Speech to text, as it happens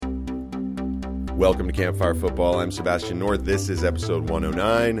Welcome to Campfire Football. I'm Sebastian North. This is episode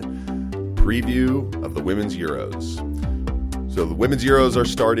 109, preview of the Women's Euros. So the Women's Euros are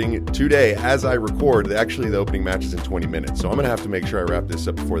starting today as I record. Actually, the opening match is in 20 minutes, so I'm going to have to make sure I wrap this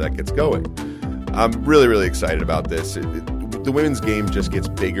up before that gets going. I'm really excited about this. The women's game just gets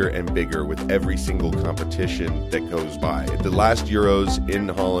bigger and bigger with every single competition that goes by. The last Euros in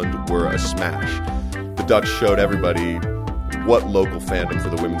Holland were a smash. The Dutch showed everybody what local fandom for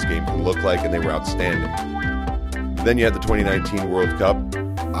the women's game can look like, and they were outstanding. Then you had the 2019 World Cup.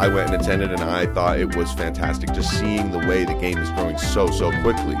 I went and attended, and I thought it was fantastic just seeing the way the game is growing so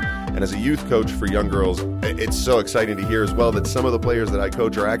quickly. And as a youth coach for young girls, it's so exciting to hear as well that some of the players that I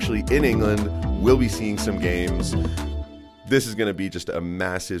coach are actually in England, will be seeing some games. This is going to be just a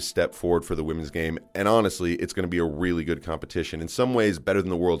massive step forward for the women's game, and honestly, it's going to be a really good competition. In some ways, better than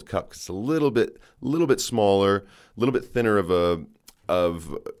the World Cup because it's a little bit smaller, a little bit thinner of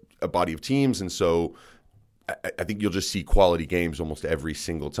a body of teams, and so I think you'll just see quality games almost every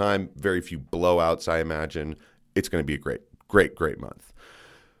single time. Very few blowouts, I imagine. It's going to be a great month.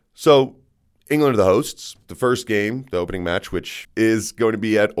 So England are the hosts. The first game, the opening match, which is going to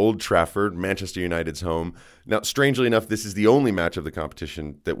be at Old Trafford, Manchester United's home. Now, strangely enough, this is the only match of the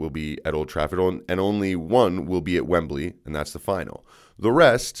competition that will be at Old Trafford, and only one will be at Wembley, and that's the final. The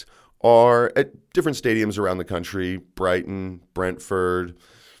rest are at different stadiums around the country: Brighton, Brentford,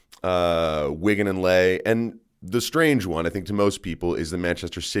 Wigan and Leigh, and the strange one, I think, to most people is the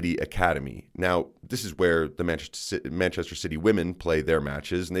Manchester City Academy. Now, this is where the Manchester City women play their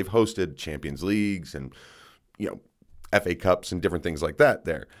matches, and they've hosted Champions Leagues and, FA Cups and different things like that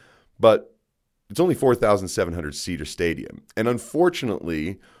there. But it's only 4,700-seater stadium. And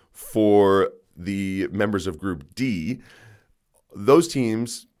unfortunately for the members of Group D, those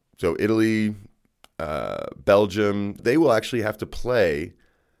teams, so Italy, Belgium, they will actually have to play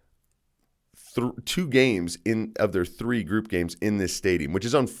two games of their three group games in this stadium, which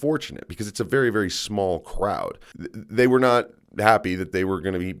is unfortunate because it's a very small crowd. They were not happy that they were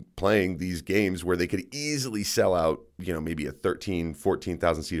going to be playing these games where they could easily sell out, maybe a 13,000,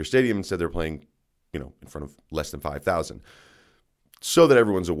 14,000 seater stadium. Instead, they're playing, in front of less than 5,000. So that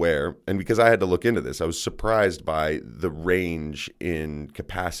everyone's aware, and because I had to look into this, I was surprised by the range in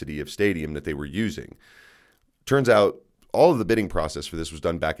capacity of stadium that they were using. Turns out all of the bidding process for this was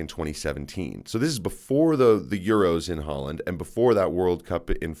done back in 2017. So this is before the Euros in Holland and before that World Cup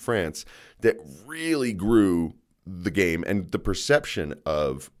in France that really grew the game and the perception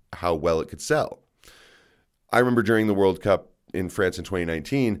of how well it could sell. I remember during the World Cup in France in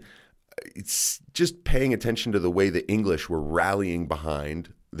 2019, it's just paying attention to the way the English were rallying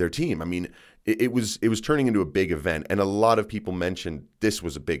behind their team. I mean, it was turning into a big event, and a lot of people mentioned this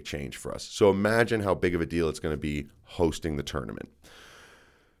was a big change for us. So imagine how big of a deal it's going to be hosting the tournament.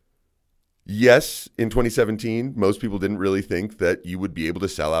 Yes, in 2017, most people didn't really think that you would be able to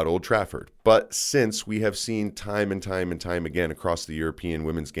sell out Old Trafford. But since we have seen time and time again across the European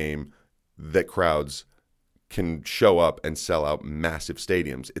women's game that crowds can show up and sell out massive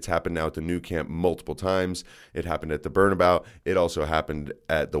stadiums. It's happened now at the Nou Camp multiple times. It happened at the Bernabeu. It also happened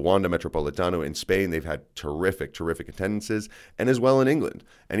at the Wanda Metropolitano in Spain. They've had terrific attendances, and as well in England.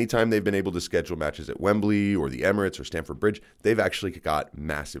 Anytime they've been able to schedule matches at Wembley or the Emirates or Stamford Bridge, they've actually got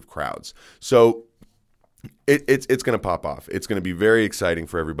massive crowds. So it's going to pop off. It's going to be very exciting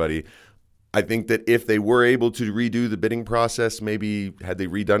for everybody. I think that if they were able to redo the bidding process, maybe had they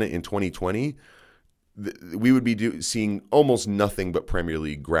redone it in 2020, we would be seeing almost nothing but Premier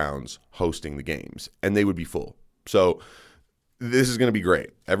League grounds hosting the games, and they would be full. So this is going to be great.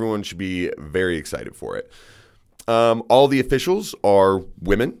 Everyone should be very excited for it. All the officials are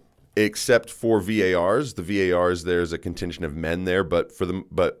women, except for VARs. The VARs, there's a contingent of men there, but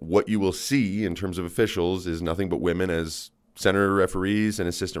what you will see in terms of officials is nothing but women as center referees and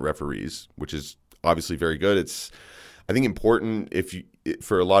assistant referees, which is obviously very good. It's, I think, important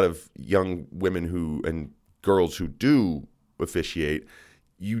for a lot of young women and girls who do officiate,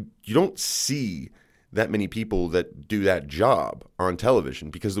 you don't see that many people that do that job on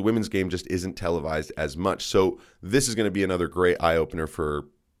television because the women's game just isn't televised as much. So this is going to be another great eye-opener for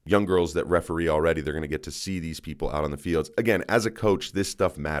young girls that referee already. They're going to get to see these people out on the fields. Again, as a coach, this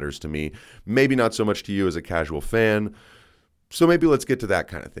stuff matters to me. Maybe not so much to you as a casual fan. So maybe let's get to that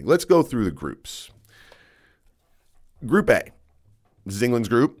kind of thing. Let's go through the groups. Group A. This is England's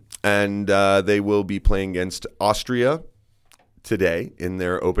group, and they will be playing against Austria today in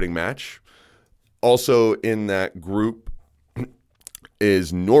their opening match. Also in that group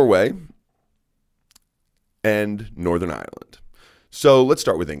is Norway and Northern Ireland. So let's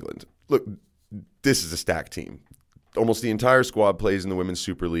start with England. Look, this is a stacked team. almost the entire squad plays in the Women's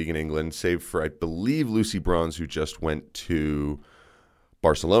Super League in England, save for, I believe, Lucy Bronze, who just went to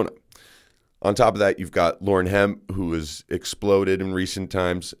Barcelona. On top of that, you've got Lauren Hemp, who has exploded in recent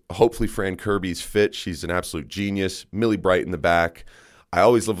times. Hopefully Fran Kirby's fit. She's an absolute genius. Millie Bright in the back. I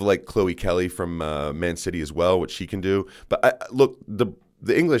always love like Chloe Kelly from Man City as well, what she can do. But look, the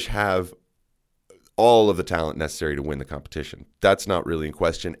English have all of the talent necessary to win the competition. That's not really in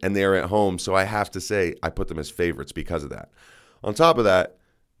question. And they're at home, so I have to say I put them as favorites because of that. On top of that,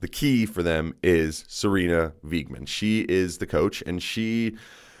 the key for them is Sarina Wiegman. She is the coach, and she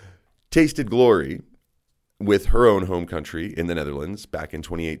tasted glory with her own home country in the Netherlands back in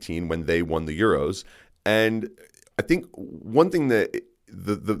 2018 when they won the Euros. And I think one thing that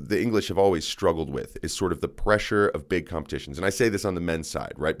the English have always struggled with is sort of the pressure of big competitions. And I say this on the men's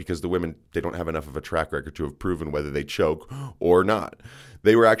side, right? Because the women, they don't have enough of a track record to have proven whether they choke or not.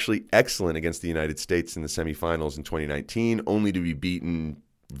 They were actually excellent against the United States in the semifinals in 2019, only to be beaten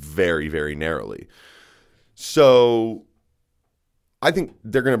very, very narrowly. So I think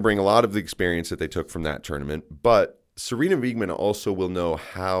they're going to bring a lot of the experience that they took from that tournament, but Sarina Wiegman also will know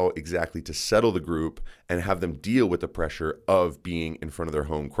how exactly to settle the group and have them deal with the pressure of being in front of their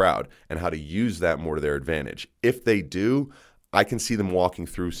home crowd and how to use that more to their advantage. If they do, I can see them walking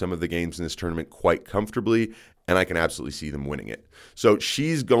through some of the games in this tournament quite comfortably, and I can absolutely see them winning it. So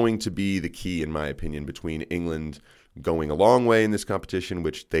she's going to be the key, in my opinion, between England going a long way in this competition,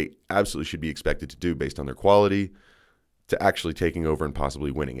 which they absolutely should be expected to do based on their quality, to actually taking over and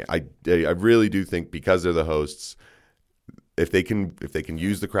possibly winning it. I really do think because they're the hosts, if they can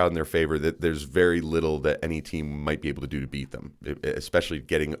use the crowd in their favor, that there's very little that any team might be able to do to beat them, especially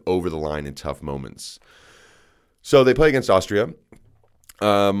getting over the line in tough moments. So they play against Austria.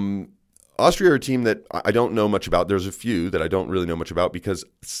 Austria are a team that I don't know much about. There's a few that I don't really know much about because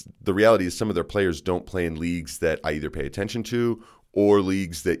the reality is some of their players don't play in leagues that I either pay attention to or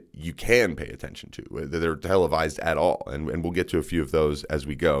leagues that you can pay attention to. They're televised at all, and we'll get to a few of those as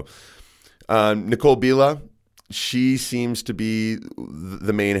we go. Nicole Bila, she seems to be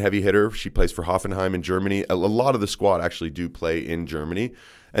the main heavy hitter. She plays for Hoffenheim in Germany. A lot of the squad actually do play in Germany,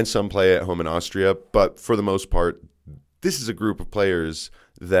 and some play at home in Austria. But for the most part, this is a group of players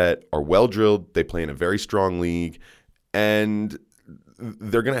that are well-drilled. They play in a very strong league, and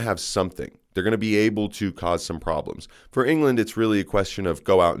they're going to have something. They're going to be able to cause some problems. For England, it's really a question of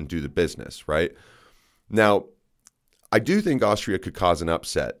go out and do the business, right? Now, I do think Austria could cause an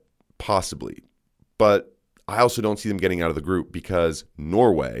upset, possibly, but I also don't see them getting out of the group because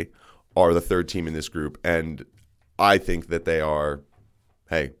Norway are the third team in this group, and I think that they are,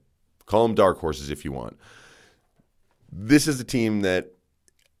 hey, call them dark horses if you want. This is a team that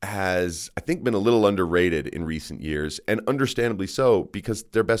has, I think, been a little underrated in recent years, and understandably so because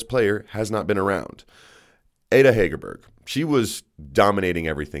their best player has not been around. Ada Hegerberg, she was dominating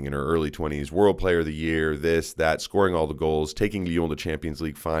everything in her early 20s, World Player of the Year, this, that, scoring all the goals, taking Lyon to Champions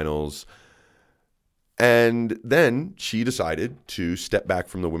League finals. And then she decided to step back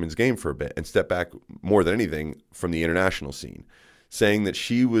from the women's game for a bit and step back more than anything from the international scene, saying that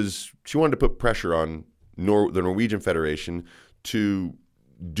she wanted to put pressure on the Norwegian Federation to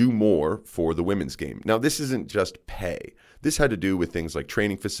do more for the women's game. Now, this isn't just pay. This had to do with things like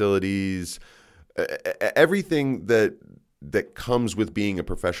training facilities, everything that comes with being a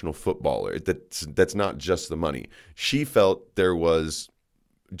professional footballer. That's not just the money. She felt there was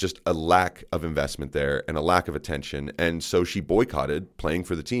just a lack of investment there and a lack of attention, and so she boycotted playing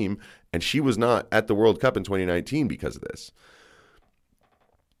for the team, and she was not at the World Cup in 2019 because of this,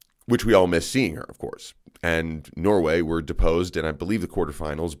 which we all miss seeing her, of course. And Norway were deposed in, I believe, the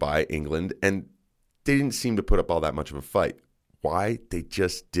quarterfinals by England, and they didn't seem to put up all that much of a fight. Why? They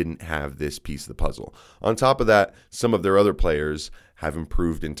just didn't have this piece of the puzzle. On top of that, some of their other players have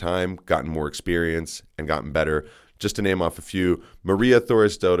improved in time, gotten more experience, and gotten better. Just to name off a few, Maria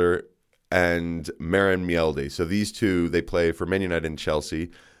Thorisdottir and Maren Mjelde. So these two, they play for Man United and Chelsea.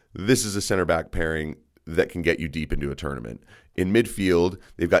 This is a center back pairing that can get you deep into a tournament. In midfield,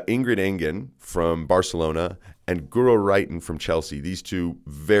 they've got Ingrid Engen from Barcelona and Guro Reiten from Chelsea. These two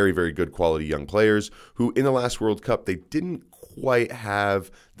very, very good quality young players who in the last World Cup, they didn't quite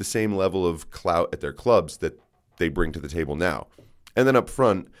have the same level of clout at their clubs that they bring to the table now. And then up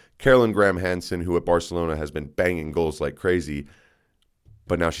front, Caroline Graham Hansen, who at Barcelona has been banging goals like crazy,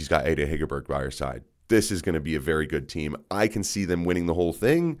 but now she's got Ada Hegerberg by her side. This is going to be a very good team. I can see them winning the whole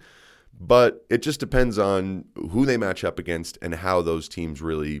thing, but it just depends on who they match up against and how those teams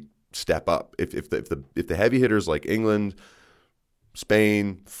really step up. If the heavy hitters like England,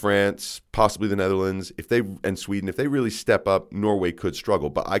 Spain, France, possibly the Netherlands, and Sweden, if they really step up, Norway could struggle.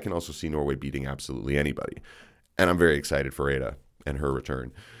 But I can also see Norway beating absolutely anybody. And I'm very excited for Ada and her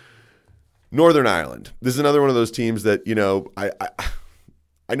return. Northern Ireland. This is another one of those teams that,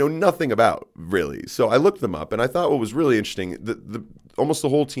 I know nothing about, really. So I looked them up, and I thought what was really interesting, almost the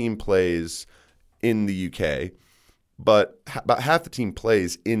whole team plays in the UK, but about half the team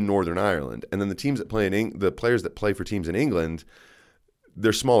plays in Northern Ireland. And then the teams that play the players that play for teams in England,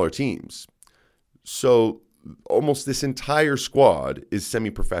 they're smaller teams. So almost this entire squad is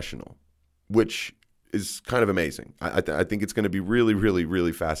semi-professional, which is kind of amazing. I think it's going to be really, really,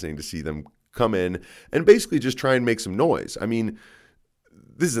 really fascinating to see them come in and basically just try and make some noise. I mean,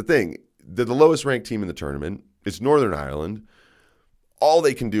 this is the thing. They're the lowest ranked team in the tournament. It's Northern Ireland. All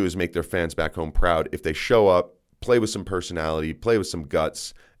they can do is make their fans back home proud if they show up, play with some personality, play with some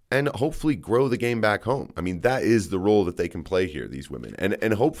guts, and hopefully grow the game back home. I mean, that is the role that they can play here, these women.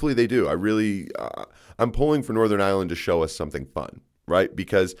 And hopefully they do. I'm pulling for Northern Ireland to show us something fun, right?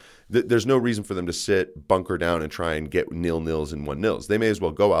 Because there's no reason for them to sit, bunker down, and try and get 0-0s and 1-0s. They may as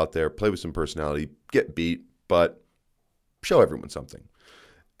well go out there, play with some personality, get beat, but show everyone something.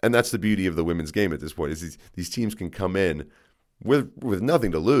 And that's the beauty of the women's game at this point, is these teams can come in with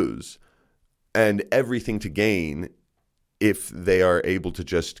nothing to lose and everything to gain if they are able to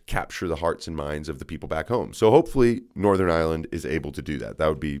just capture the hearts and minds of the people back home. So hopefully Northern Ireland is able to do that. That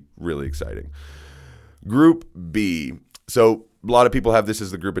would be really exciting. Group B. So a lot of people have this as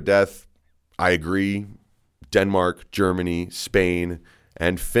the group of death. I agree. Denmark, Germany, Spain,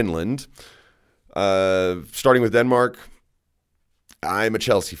 and Finland. Starting with Denmark, I'm a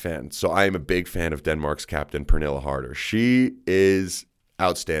Chelsea fan, so I am a big fan of Denmark's captain, Pernille Harder. She is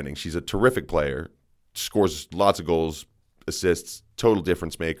outstanding. She's a terrific player, scores lots of goals, assists, total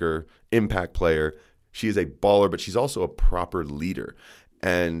difference maker, impact player. She is a baller, but she's also a proper leader.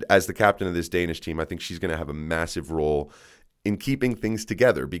 And as the captain of this Danish team, I think she's going to have a massive role in keeping things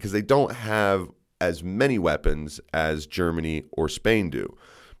together because they don't have as many weapons as Germany or Spain do.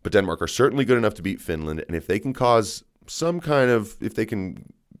 But Denmark are certainly good enough to beat Finland, and if they can if they can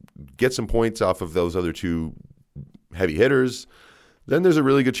get some points off of those other two heavy hitters, then there's a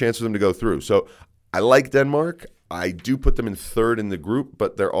really good chance for them to go through. So I like Denmark. I do put them in third in the group,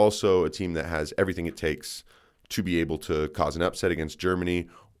 but they're also a team that has everything it takes to be able to cause an upset against Germany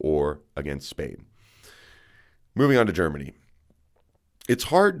or against Spain. Moving on to Germany. It's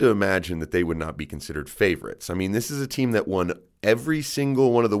hard to imagine that they would not be considered favorites. I mean, this is a team that won every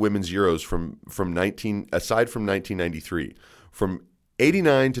single one of the women's Euros aside from 1993. From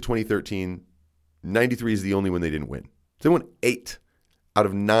 89 to 2013, 93 is the only one they didn't win. They won 8 out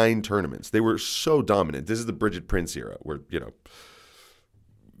of 9 tournaments. They were so dominant. This is the Bridget Prince era where,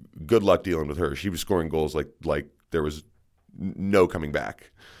 good luck dealing with her. She was scoring goals like there was no coming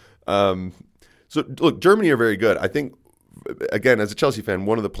back. So, look, Germany are very good. I think, again, as a Chelsea fan,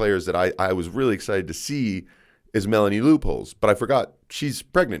 one of the players that I was really excited to see is Melanie Leupolz. But I forgot she's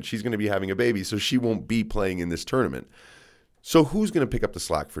pregnant. She's going to be having a baby, so she won't be playing in this tournament. So who's going to pick up the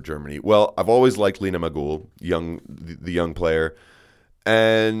slack for Germany? Well, I've always liked Lena Magul, the young player,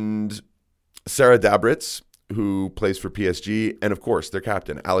 and Sarah Dabritz, who plays for PSG, and of course their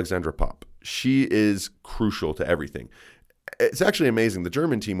captain, Alexandra Popp. She is crucial to everything. It's actually amazing. The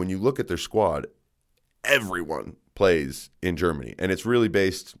German team, when you look at their squad, everyone plays in Germany, and it's really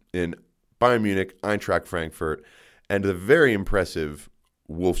based in Bayern Munich, Eintracht Frankfurt, and the very impressive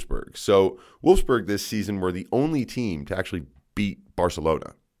Wolfsburg. So Wolfsburg this season were the only team to actually beat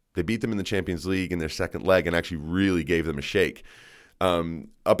Barcelona. They beat them in the Champions League in their second leg and actually really gave them a shake.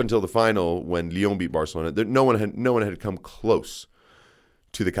 Up until the final, when Lyon beat Barcelona, no one had come close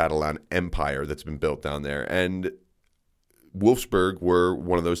to the Catalan empire that's been built down there. And Wolfsburg were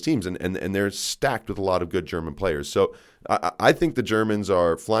one of those teams, and they're stacked with a lot of good German players. So I think the Germans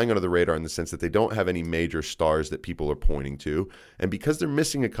are flying under the radar in the sense that they don't have any major stars that people are pointing to. And because they're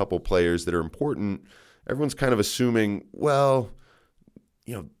missing a couple players that are important, everyone's kind of assuming, well,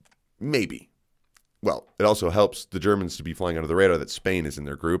 maybe. Well, it also helps the Germans to be flying under the radar that Spain is in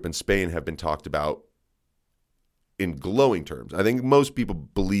their group, and Spain have been talked about in glowing terms. I think most people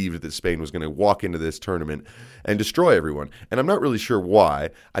believed that Spain was going to walk into this tournament and destroy everyone. And I'm not really sure why.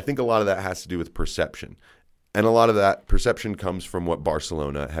 I think a lot of that has to do with perception. And a lot of that perception comes from what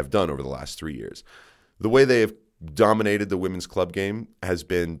Barcelona have done over the last 3 years. The way they have dominated the women's club game has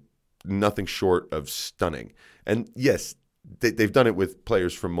been nothing short of stunning. And yes, they've done it with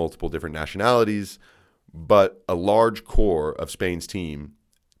players from multiple different nationalities, but a large core of Spain's team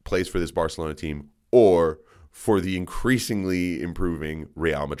plays for this Barcelona team or for the increasingly improving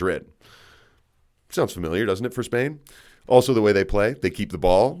Real Madrid. Sounds familiar, doesn't it, for Spain? Also, the way they play, they keep the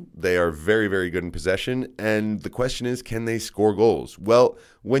ball. They are very, very good in possession. And the question is, can they score goals? Well,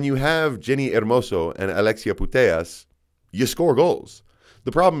 when you have Jenni Hermoso and Alexia Putellas, you score goals.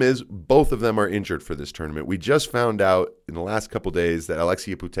 The problem is both of them are injured for this tournament. We just found out in the last couple days that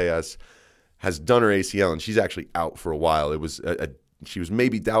Alexia Putellas has done her ACL, and she's actually out for a while. She was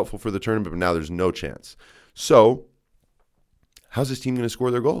maybe doubtful for the tournament, but now there's no chance. So how's this team going to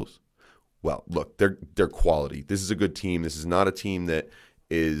score their goals? Well, look, they're quality. This is a good team. This is not a team that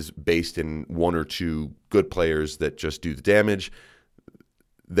is based in one or two good players that just do the damage.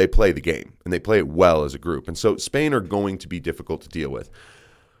 They play the game, and they play it well as a group. And so Spain are going to be difficult to deal with.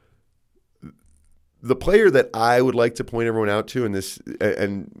 The player that I would like to point everyone out to, this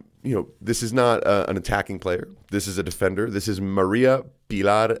is not an attacking player. This is a defender. This is Maria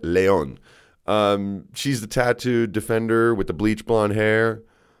Pilar León. She's the tattooed defender with the bleach blonde hair.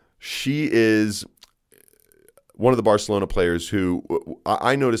 She is one of the Barcelona players who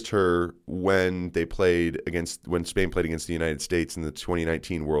I noticed her when Spain played against the United States in the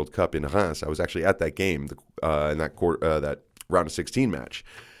 2019 World Cup in Reims. I was actually at that game in that round of 16 match,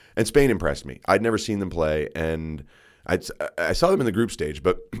 and Spain impressed me. I'd never seen them play, and I saw them in the group stage,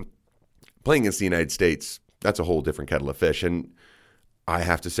 but playing against the United States, that's a whole different kettle of fish. And I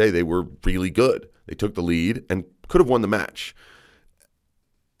have to say they were really good. They took the lead and could have won the match.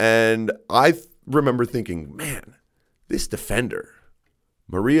 And I remember thinking, man, this defender,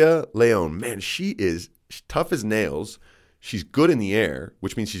 Maria León, man, she's tough as nails. She's good in the air,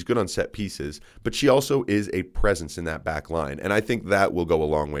 which means she's good on set pieces, but she also is a presence in that back line. And I think that will go a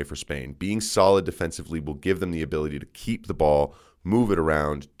long way for Spain. Being solid defensively will give them the ability to keep the ball, move it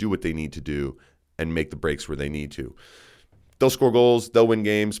around, do what they need to do, and make the breaks where they need to. They'll score goals, they'll win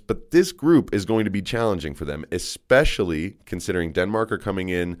games, but this group is going to be challenging for them, especially considering Denmark are coming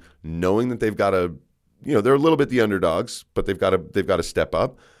in knowing that they've got to, they're a little bit the underdogs, but they've got to step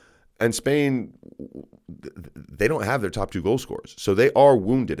up. And Spain, they don't have their top two goal scorers, so they are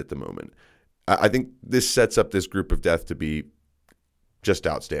wounded at the moment. I think this sets up this group of death to be just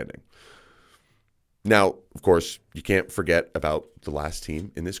outstanding. Now, of course, you can't forget about the last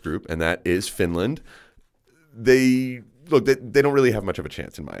team in this group, and that is Finland. They don't really have much of a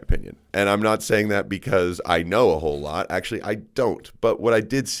chance, in my opinion. And I'm not saying that because I know a whole lot. Actually, I don't. But what I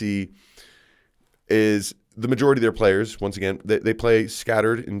did see is the majority of their players, once again, they play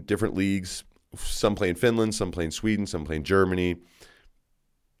scattered in different leagues. Some play in Finland, some play in Sweden, some play in Germany.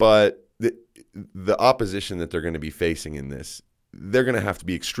 But the opposition that they're going to be facing in this, they're going to have to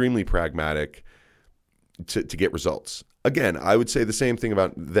be extremely pragmatic to get results. Again, I would say the same thing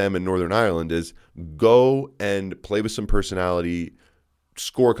about them in Northern Ireland is go and play with some personality,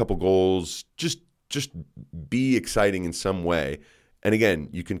 score a couple goals, just be exciting in some way. And again,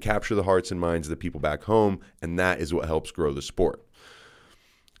 you can capture the hearts and minds of the people back home, and that is what helps grow the sport.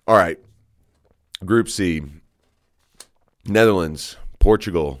 All right, Group C, Netherlands,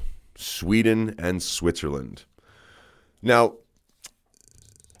 Portugal, Sweden, and Switzerland. Now,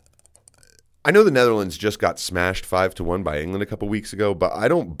 I know the Netherlands just got smashed 5-1 by England a couple weeks ago, but I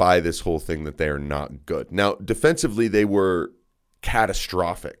don't buy this whole thing that they are not good. Now, defensively, they were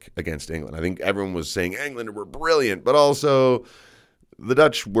catastrophic against England. I think everyone was saying England were brilliant, but also the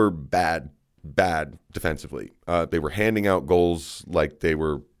Dutch were bad defensively. They were handing out goals like they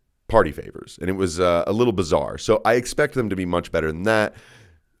were party favors, and it was a little bizarre. So I expect them to be much better than that.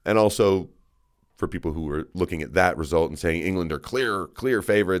 And also, for people who were looking at that result and saying England are clear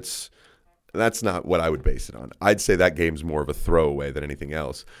favorites, that's not what I would base it on. I'd say that game's more of a throwaway than anything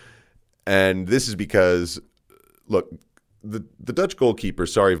else. And this is because, look, the Dutch goalkeeper,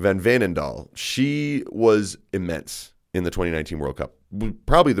 Van Veenendaal, she was immense in the 2019 World Cup.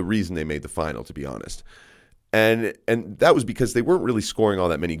 Probably the reason they made the final, to be honest. And that was because they weren't really scoring all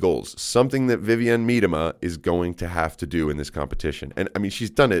that many goals, something that Vivianne Miedema is going to have to do in this competition. And, I mean, she's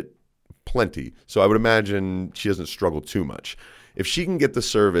done it plenty, so I would imagine she doesn't struggle too much. If she can get the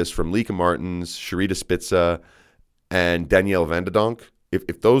service from Lieke Martens, Sharita Spitza, and Danielle van de Donk,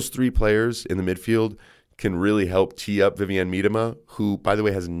 if those three players in the midfield can really help tee up Vivianne Miedema, who, by the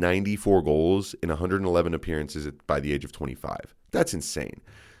way, has 94 goals in 111 appearances by the age of 25. That's insane.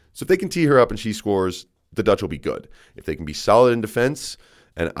 So if they can tee her up and she scores, the Dutch will be good. If they can be solid in defense,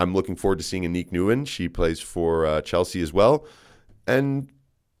 and I'm looking forward to seeing Aniek Nguyen. She plays for Chelsea as well. And,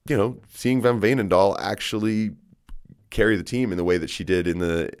 seeing Van Veenendaal actually carry the team in the way that she did in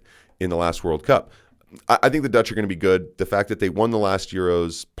the last World Cup. I think the Dutch are going to be good. The fact that they won the last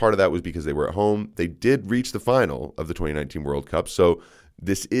Euros, part of that was because they were at home. They did reach the final of the 2019 World Cup. So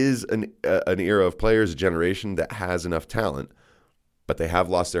this is an era of players, a generation that has enough talent. but they have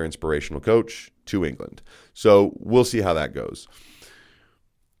lost their inspirational coach to England. So we'll see how that goes.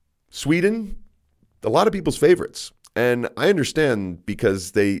 Sweden, a lot of people's favorites. And I understand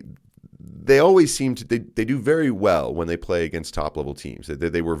because they always seem to they do very well when they play against top level teams.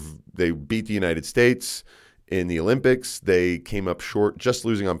 They beat the United States in the Olympics. They came up short, just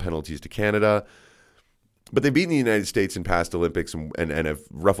losing on penalties to Canada. But they've beaten the United States in past Olympics and have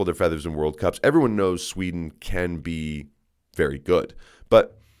ruffled their feathers in World Cups. Everyone knows Sweden can be very good.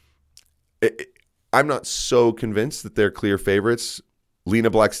 But I'm not so convinced that they're clear favorites. Stina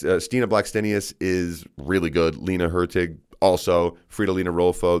Blackstenius is really good. Lena Hurtig also. Fridolina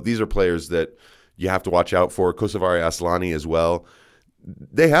Rolfo. These are players that you have to watch out for. Kosovari Asllani as well.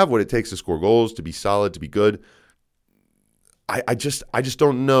 They have what it takes to score goals, to be solid, to be good. I just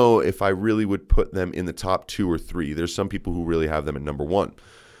don't know if I really would put them in the top 2 or 3. There's some people who really have them at number 1.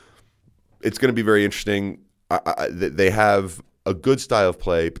 It's going to be very interesting. They have a good style of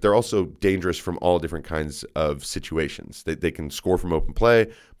play, but they're also dangerous from all different kinds of situations. They can score from open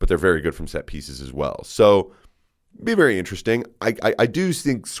play, but they're very good from set pieces as well. So be very interesting. I do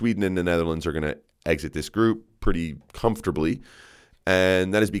think Sweden and the Netherlands are going to exit this group pretty comfortably,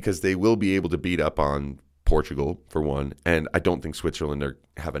 and that is because they will be able to beat up on Portugal, for one, and I don't think Switzerland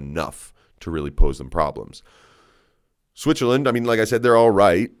have enough to really pose them problems. Switzerland, I mean, like I said, they're all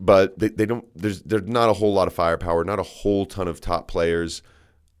right, but they don't. There's not a whole lot of firepower, not a whole ton of top players.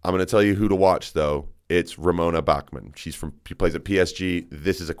 I'm going to tell you who to watch, though. It's Ramona Bachmann. She plays at PSG.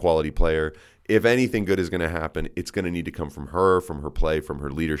 This is a quality player. If anything good is going to happen, it's going to need to come from her play, from her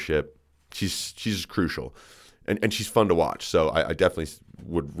leadership. She's just crucial, and she's fun to watch. So I definitely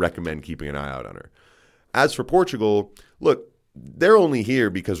would recommend keeping an eye out on her. As for Portugal, look, they're only here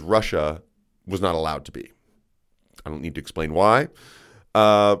because Russia was not allowed to be. I don't need to explain why.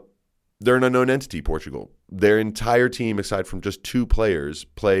 They're an unknown entity, Portugal. Their entire team, aside from just 2 players,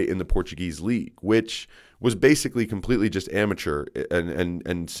 play in the Portuguese league, which was basically completely just amateur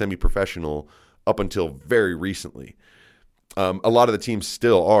and semi-professional up until very recently. A lot of the teams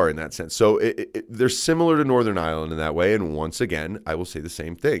still are in that sense. So they're similar to Northern Ireland in that way. And once again, I will say the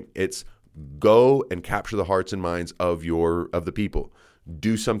same thing. It's go and capture the hearts and minds of the people.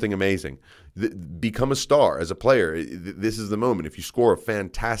 Do something amazing. Become a star as a player. This is the moment. If you score a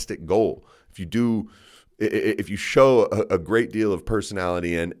fantastic goal, if you show a great deal of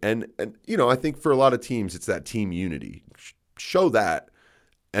personality and I think for a lot of teams it's that team unity. Show that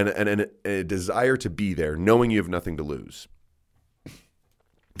and a desire to be there, knowing you have nothing to lose.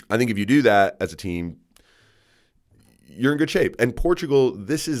 I think if you do that as a team, you're in good shape. And Portugal,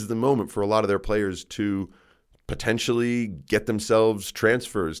 this is the moment for a lot of their players to potentially get themselves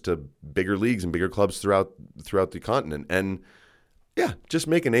transfers to bigger leagues and bigger clubs throughout the continent. And yeah, just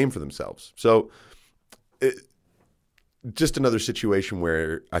make a name for themselves. So just another situation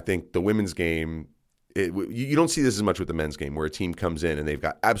where I think the women's game, you don't see this as much with the men's game, where a team comes in and they've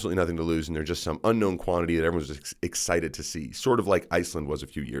got absolutely nothing to lose and they're just some unknown quantity that everyone's just excited to see, sort of like Iceland was a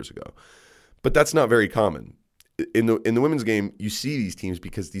few years ago. But that's not very common. In the women's game, you see these teams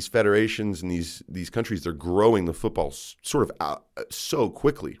because these federations and these countries, they're growing the football sort of out so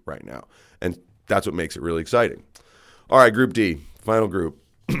quickly right now. And that's what makes it really exciting. All right, Group D, final group.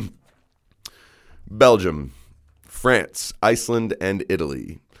 Belgium, France, Iceland, and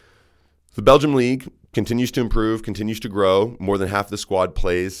Italy. The Belgium League continues to improve, continues to grow. More than half the squad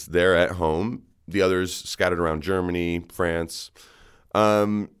plays there at home. The others scattered around Germany, France.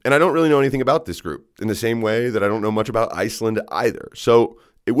 And I don't really know anything about this group in the same way that I don't know much about Iceland either. So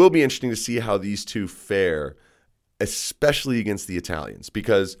it will be interesting to see how these two fare, especially against the Italians.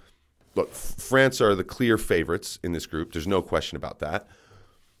 Because, look, France are the clear favorites in this group. There's no question about that.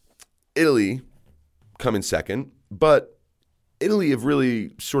 Italy come in second, but Italy have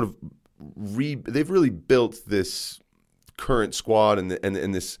really sort of they've really built this current squad and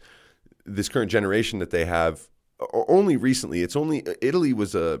this current generation that they have only recently. Italy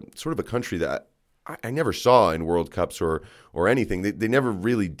was a sort of a country that I never saw in World Cups or anything. They never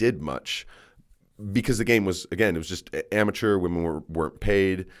really did much because the game was, again, it was just amateur. Women weren't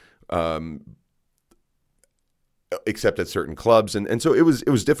paid, except at certain clubs, and so it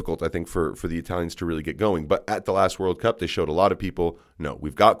was difficult, I think, for the Italians to really get going. But at the last World Cup, they showed a lot of people, no,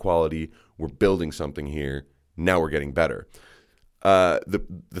 we've got quality, we're building something here. Now we're getting better. The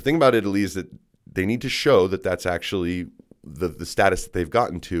thing about Italy is that they need to show that that's actually the status that they've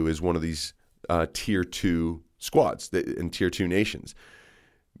gotten to is one of these tier 2 squads and tier 2 nations.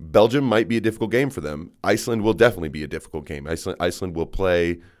 Belgium might be a difficult game for them. Iceland will definitely be a difficult game. Iceland will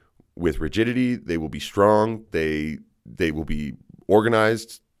play with rigidity. They will be strong. They will be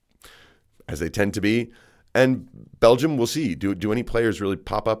organized, as they tend to be. And Belgium, we'll see. Do any players really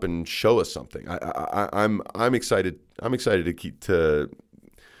pop up and show us something? I'm excited. I'm excited to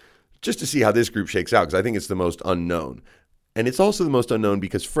just to see how this group shakes out, because I think it's the most unknown. And it's also the most unknown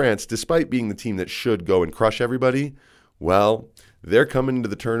because France, despite being the team that should go and crush everybody, well, they're coming into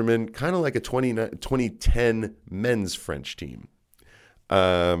the tournament kind of like a 2010 men's French team.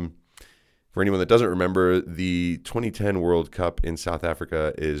 For anyone that doesn't remember, the 2010 World Cup in South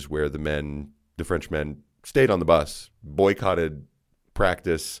Africa is where the French men stayed on the bus, boycotted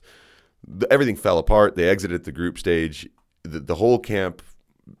practice. Everything fell apart. They exited the group stage. The whole camp,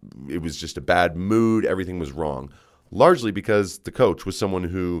 it was just a bad mood. Everything was wrong, largely because the coach was someone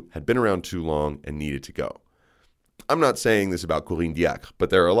who had been around too long and needed to go. I'm not saying this about Corinne Diacre, but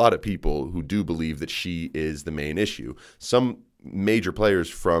there are a lot of people who do believe that she is the main issue. Some major players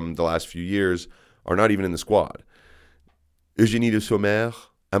from the last few years are not even in the squad. Eugénie de Sommer,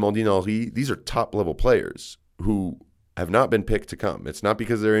 Amandine Henry, these are top-level players who have not been picked to come. It's not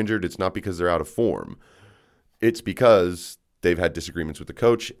because they're injured. It's not because they're out of form. It's because they've had disagreements with the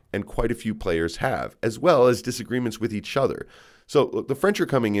coach, and quite a few players have, as well as disagreements with each other. So look, the French are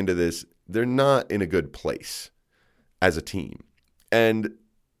coming into this, they're not in a good place as a team. And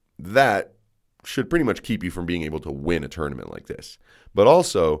that should pretty much keep you from being able to win a tournament like this. But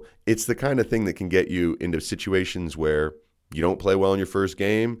also, it's the kind of thing that can get you into situations where you don't play well in your first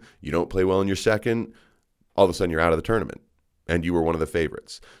game, you don't play well in your second, all of a sudden you're out of the tournament, and you were one of the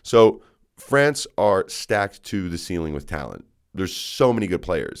favorites. So France are stacked to the ceiling with talent. There's so many good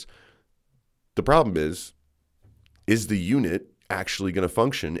players. The problem is the unit actually going to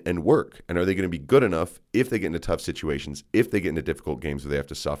function and work? And are they going to be good enough if they get into tough situations, if they get into difficult games where they have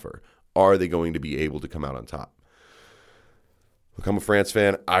to suffer? Are they going to be able to come out on top? Look, I'm a France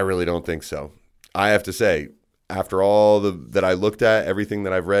fan. I really don't think so. I have to say, after all that I looked at, everything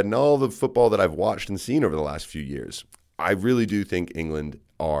that I've read, and all the football that I've watched and seen over the last few years, I really do think England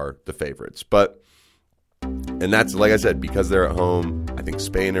are the favorites. And that's, like I said, because they're at home. I think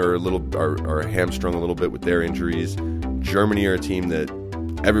Spain are hamstrung a little bit with their injuries. Germany are a team that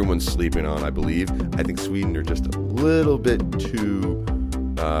everyone's sleeping on, I believe. I think Sweden are just a little bit too...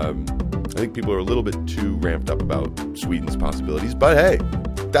 I think people are a little bit too ramped up about Sweden's possibilities. But hey,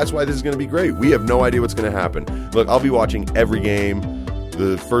 that's why this is going to be great. We have no idea what's going to happen. Look, I'll be watching every game.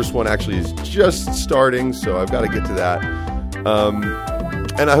 The first one actually is just starting, so I've got to get to that.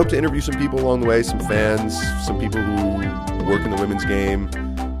 And I hope to interview some people along the way, some fans, some people who work in the women's game.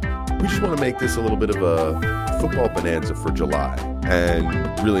 We just want to make this a little bit of a football bonanza for July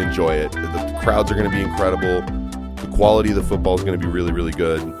and really enjoy it. The crowds are going to be incredible. The quality of the football is going to be really, really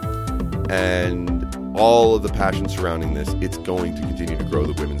good. And all of the passion surrounding this, it's going to continue to grow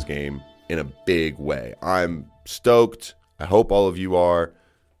the women's game in a big way. I'm stoked. I hope all of you are.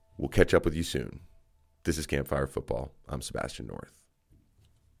 We'll catch up with you soon. This is Campfire Football. I'm Sebastian North.